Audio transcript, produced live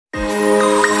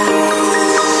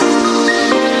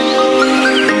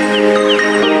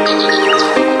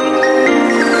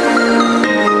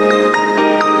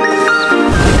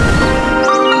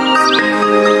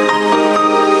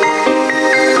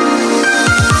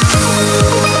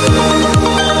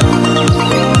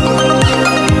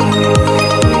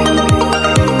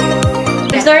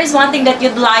there's one thing that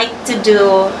you'd like to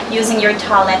do using your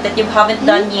talent that you haven't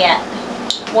done yet,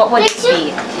 what would it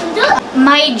be?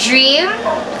 My dream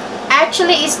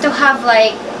actually is to have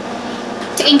like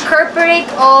to incorporate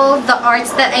all the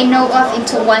arts that I know of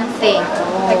into one thing.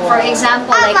 Like for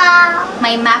example, like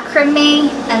my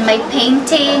macrame and my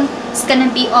painting is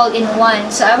gonna be all in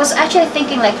one. So I was actually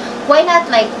thinking like, why not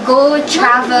like go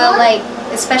travel, like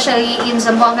especially in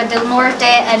Zamboanga del Norte,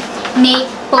 and make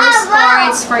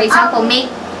postcards. For example, make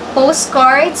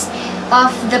postcards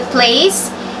of the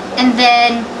place, and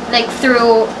then like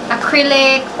through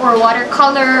acrylic or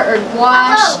watercolor or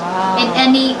gouache in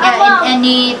any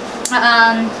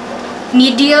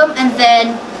medium, and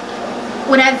then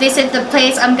when I visit the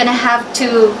place, I'm gonna have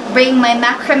to bring my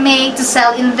macrame to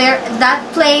sell in that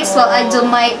place while I do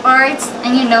my arts,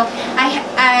 and you know,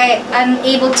 I'm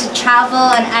able to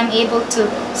travel and I'm able to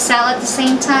sell at the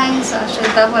same time. So actually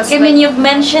that was. I mean, you've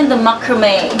mentioned the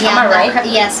macrame. Yeah, am I right?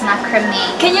 Yes, macrame.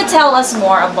 Can you tell us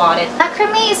more about it?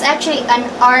 Macrame is actually an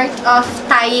art of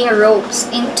tying ropes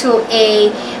into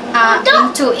a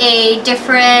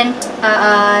different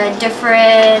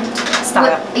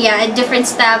Style. a different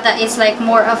style that is like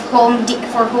more of home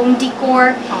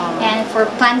decor and for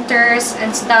planters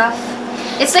and stuff.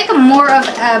 It's like a more of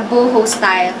a boho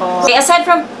style. Okay, aside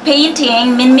from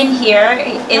painting, Minmin here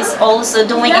is also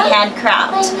doing a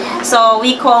handcraft. So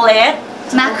we call it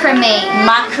macrame.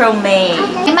 Macrame.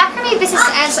 The macrame business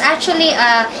is actually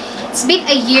it's been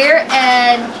a year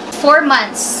and 4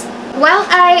 months. Well,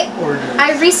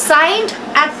 I resigned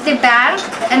at the bank,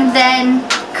 and then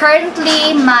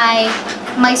currently my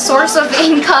source of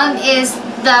income is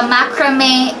the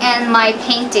macrame and my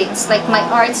paintings. Like my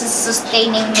arts is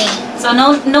sustaining me. So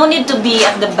no need to be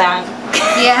at the bank.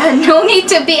 Yeah, no need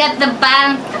to be at the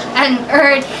bank and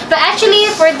earn. But actually,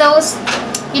 for those,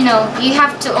 you know, you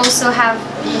have to also have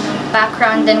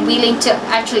background and willing to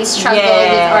actually struggle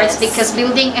with arts, because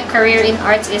building a career in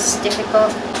arts is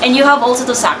difficult. And you have also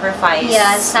to sacrifice.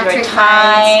 Yeah, sacrifice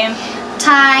your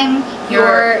time,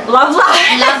 your love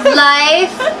life. Love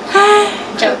life.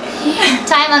 Joke.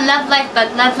 Time and love life,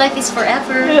 but love life is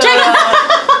forever.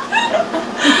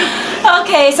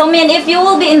 Okay, so Min, if you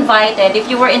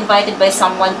were invited by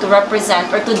someone to represent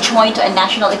or to join to a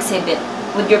national exhibit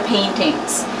with your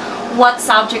paintings, what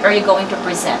subject are you going to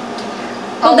present?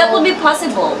 Oh, that would be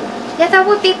possible. Yeah, that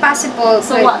would be possible.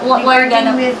 So what we're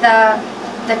gonna with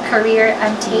the career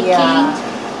I'm taking. Yeah.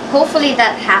 Hopefully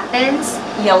that happens.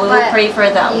 Yeah, we will pray for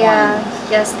that one.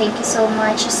 Yes, thank you so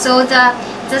much. So the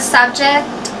subject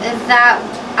that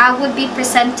I would be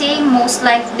presenting, most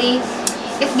likely,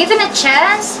 if given a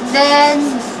chance,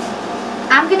 then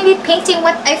I'm gonna be painting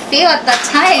what I feel at that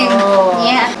time. Oh.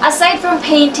 Yeah. Aside from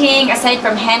painting, aside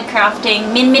from handcrafting,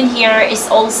 Minmin here is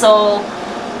also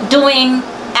doing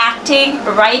acting,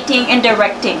 writing, and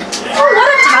directing. Oh, what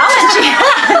a talent she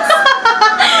has!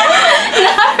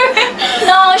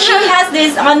 No, she has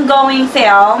this ongoing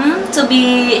film to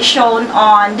be shown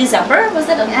on December. Was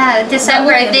it?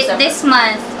 December. This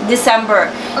month.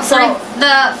 December. So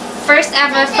the first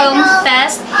ever film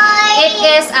fest. It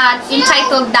is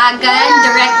entitled Dagan,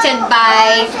 directed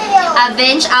by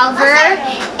Vince Alver,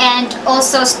 and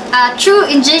also a true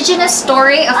indigenous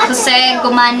story of Jose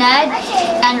Gumanad,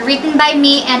 and written by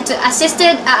me, and to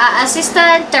assistant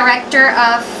director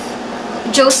of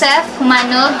Joseph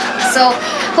Humanog. So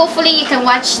hopefully you can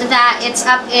watch that. It's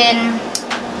up in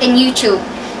YouTube.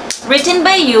 Written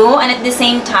by you, and at the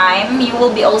same time you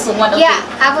will be also one of the...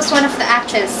 I was one of the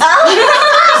actors.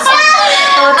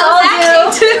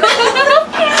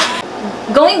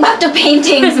 Going back to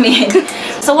paintings, Min.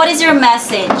 So what is your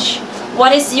message?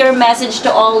 What is your message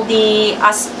to all the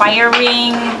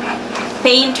aspiring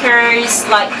painters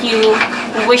like you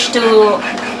who wish to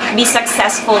be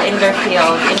successful in their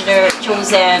field, in their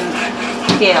chosen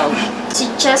field? You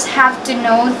just have to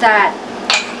know that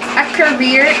a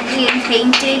career in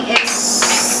painting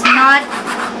is not,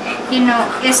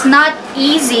 it's not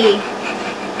easy,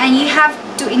 and you have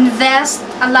to invest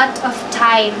a lot of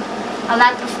time, a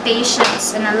lot of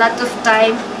patience, and a lot of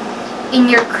time in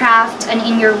your craft and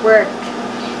in your work.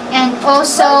 And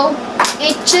also,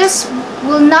 it just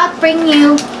will not bring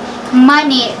you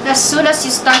money as soon as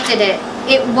you started it.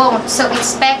 It won't. So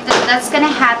expect that that's gonna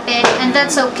happen, and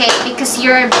that's okay, because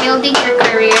you're building your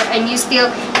career and you're still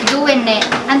doing it,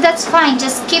 and that's fine.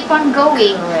 Just keep on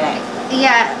going. Correct.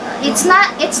 Yeah, it's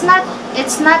not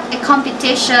a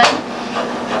competition.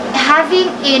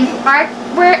 Having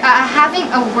having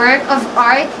a work of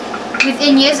art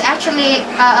within you is actually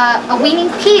a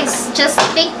winning piece. Just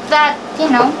think that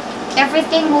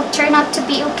everything will turn out to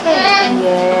be okay, and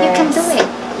you can do it.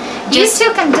 You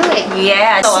too can do it.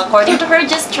 Yeah. So according to her,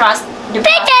 just trust Diba?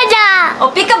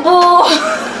 Oh, peekaboo!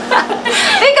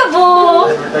 Peekaboo!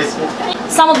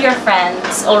 Some of your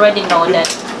friends already know that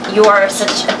you are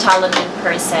such a talented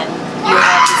person. You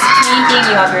have this painting,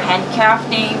 you have your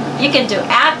handcrafting, you can do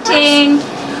acting.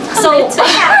 So,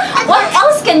 what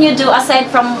else can you do aside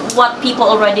from what people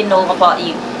already know about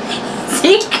you?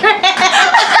 Secret!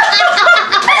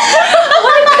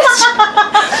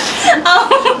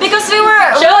 Because we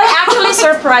were actually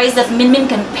surprised that Minmin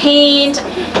can paint.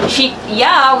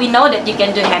 We know that you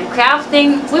can do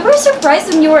handcrafting. We were surprised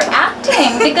when you were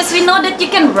acting because we know that you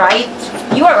can write.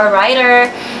 You are a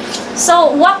writer.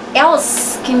 So what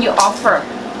else can you offer?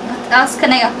 What else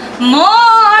can I?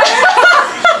 More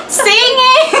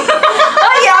singing.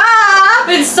 Oh yeah,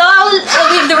 with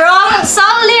the wrong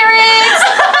song lyrics.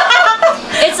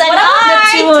 It's an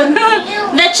art. The tune?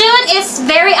 The tune is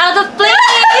very out of place.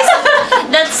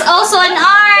 That's also an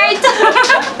art.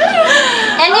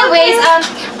 Anyways,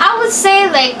 I would say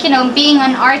like, you know, being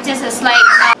an artist is like,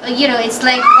 you know, it's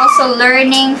like also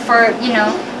learning for, you know,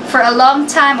 for a long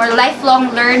time, or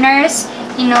lifelong learners.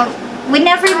 You know, we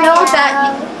never know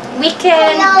that we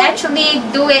can actually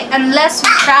do it unless we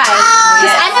try.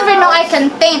 Because I never know I can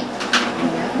paint.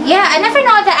 Yeah, I never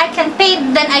know that I can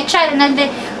paint. Then I tried and then,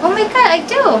 oh my god, I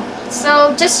do.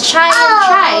 So just try and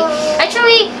try.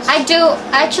 Actually, I do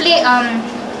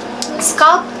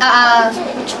sculpt.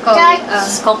 What you call it?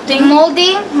 Sculpting,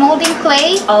 molding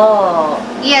clay. Oh.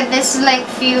 Yeah, this is like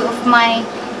few of my.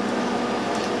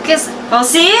 Cause well,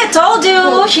 see, I told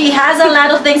you she has a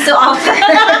lot of things to offer.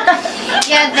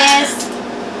 yeah, this.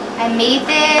 I made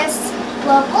this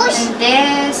and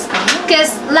this.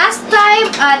 Cause last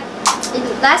time,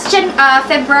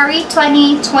 February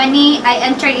 2020, I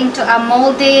entered into a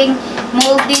molding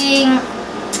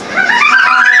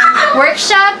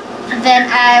workshop. Then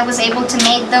I was able to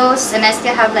make those, and I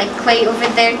still have like clay over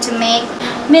there to make.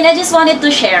 Min, I just wanted to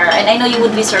share, and I know you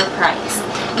would be surprised,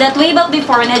 that way back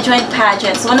before when I joined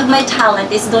pageants, one of my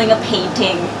talent is doing a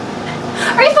painting.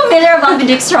 Are you familiar with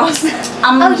ambidextrous?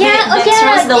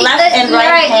 Ambidextrous, the left and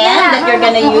right hand that you're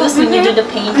gonna use when you do the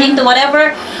painting. To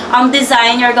whatever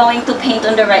design you're going to paint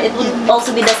on the right, it would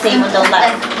also be the same on the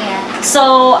left.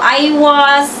 So I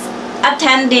was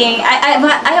attending. I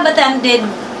have attended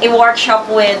a workshop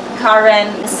with Karen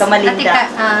Gamalinda.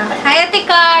 Hi, Ate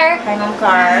Car. Hi, Ma'am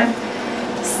Car.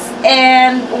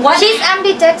 And what? She's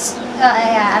ambidextrous.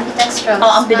 Oh,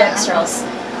 ambidextrous.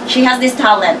 She has this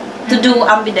talent to do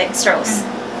ambidextrous.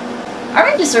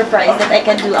 Aren't you surprised that I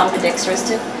can do ambidextrous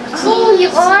too? Oh, you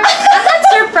are? I'm not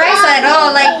surprised at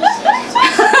all. Like,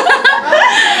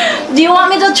 do you want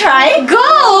me to try? Go!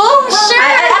 Sure!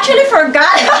 I actually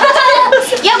forgot.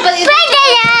 Yeah, but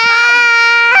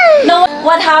no,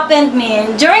 what happened,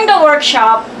 Min? During the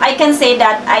workshop, I can say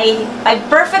that I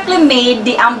perfectly made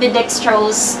the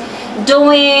ambidextrous,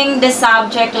 doing the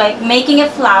subject like making a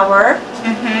flower.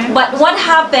 But what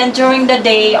happened during the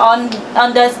day on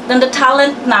the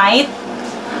talent night,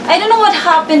 I don't know what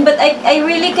happened, but I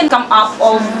really can come up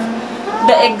of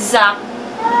the exact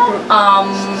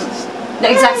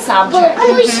subject.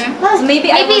 So maybe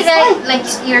that like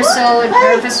you're so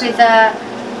nervous with the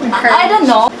I don't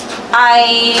know.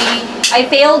 I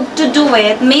failed to do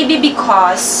it, maybe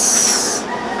because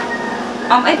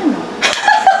I don't know.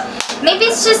 Maybe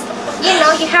it's just, you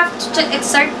know, you have to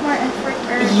exert more effort.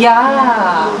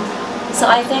 Yeah. So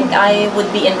I think I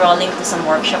would be enrolling to some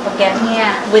workshop again.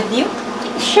 Yeah. With you?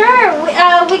 Sure.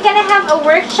 We're gonna have a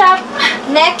workshop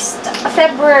next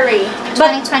February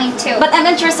 2022. But I'm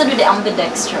interested with the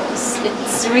ambidextrous.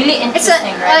 It's really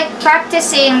interesting, right? Like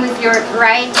practicing with your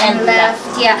right and left.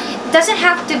 Yeah. It doesn't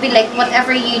have to be like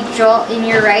whatever you draw in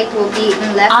your right will be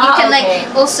in left. You can like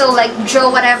also like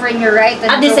draw whatever in your right and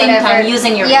at the same time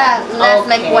using your left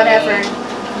like whatever.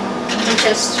 You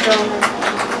just draw.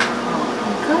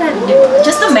 Good.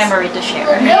 Just a memory to share.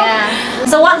 Yeah.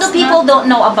 So what do people don't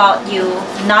know about you?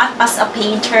 Not as a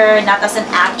painter, not as an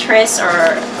actress,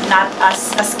 or not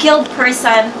as a skilled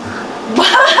person,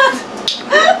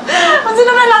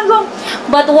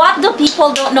 but what do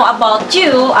people don't know about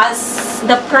you as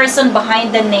the person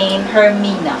behind the name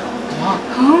Hermina?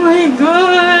 Oh my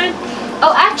god.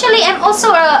 Oh, actually, I'm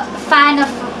also a fan of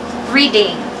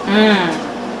reading.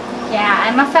 Yeah,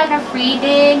 I'm a fan of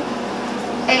reading.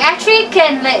 I actually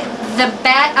can like the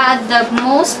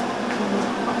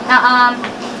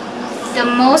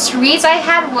most reads I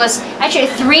had was actually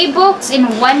 3 books in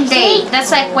one day.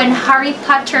 That's like when Harry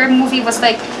Potter movie was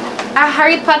like a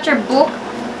Harry Potter book.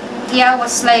 Yeah,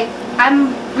 was like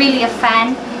I'm really a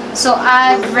fan. So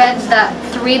I've read the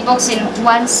 3 books in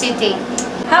one sitting.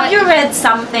 Have you read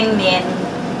something, Min,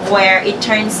 where it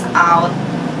turns out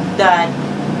that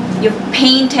you've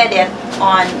painted it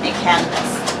on a canvas?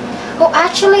 Oh,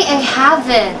 actually, I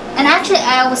haven't. And actually,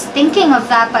 I was thinking of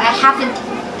that, but I haven't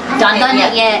done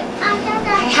it yet.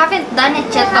 I haven't done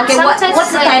it yet. But Okay, what's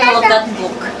the title of that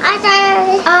book?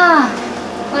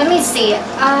 Let me see.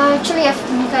 Actually, I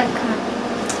forgot.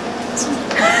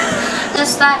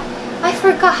 Just that I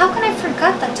forgot. How can I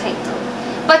forget the title?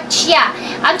 But yeah,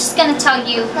 I'm just gonna tell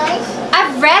you.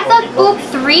 I've read that book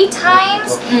 3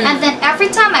 times, and then every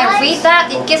time I read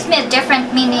that, it gives me a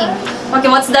different meaning. Okay,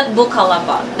 what's that book all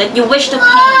about that you wish to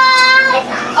paint?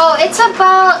 Oh, it's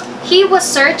about he was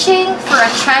searching for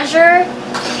a treasure,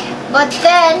 but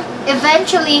then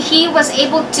eventually he was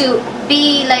able to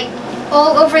be like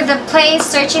all over the place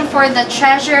searching for the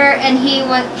treasure, and he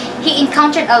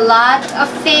encountered a lot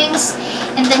of things,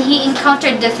 and then he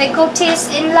encountered difficulties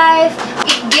in life.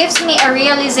 It gives me a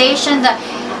realization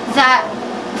that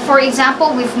for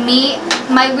example, with me,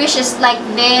 my wish is like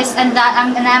this and that,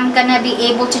 I'm gonna be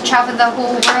able to travel the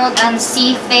whole world and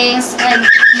see things, and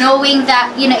knowing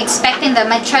that, you know, expecting that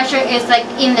my treasure is like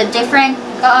in a different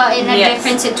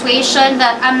different situation,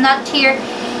 that I'm not here.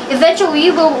 Eventually,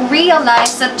 we will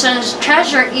realize that the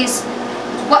treasure is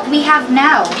what we have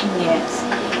now. Yes.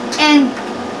 And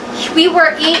we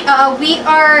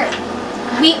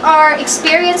are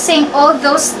experiencing all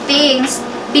those things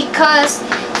because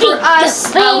for us,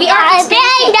 we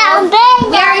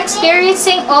are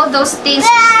experiencing all those things.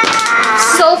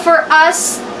 So for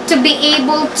us to be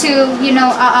able to, you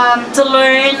know, to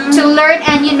learn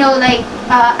and, you know, like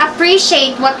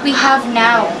appreciate what we have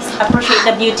now. Yes. Appreciate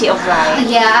the beauty of life.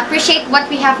 Yeah, appreciate what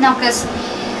we have now, because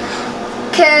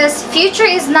future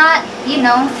is not, you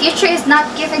know, future is not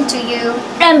given to you.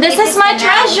 And this is my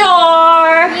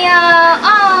treasure. Yeah.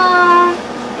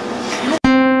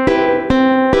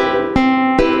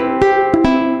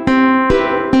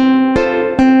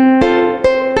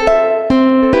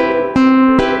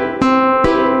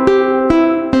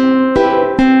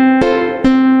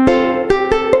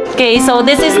 Okay, so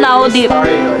this is now the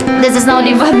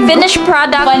finished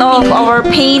product of our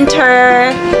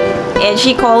painter, and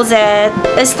she calls it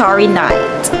a starry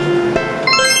night.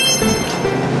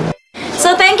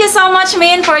 So thank you so much,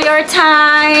 Min, for your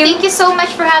time. Thank you so much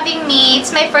for having me.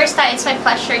 It's my first time. It's my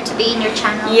pleasure to be in your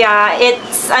channel. Yeah,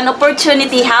 it's an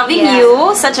opportunity having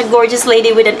you, such a gorgeous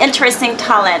lady with an interesting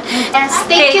talent. Yes,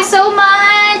 thank you so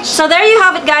much. So there you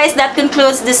have it, guys. That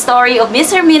concludes the story of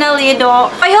Miss Hermina Lido.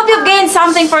 I hope you've gained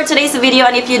something for today's video,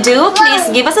 and if you do, please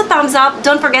give us a thumbs up.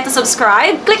 Don't forget to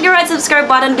subscribe. Click the red subscribe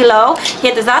button below.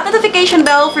 Hit that notification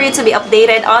bell for you to be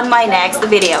updated on my next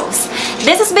videos.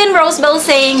 This has been Rosebel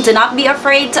saying, do not be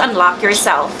afraid to unlock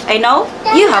yourself. I know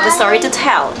you have a story to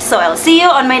tell, so I'll see you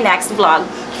on my next vlog.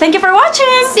 Thank you for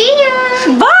watching. See you.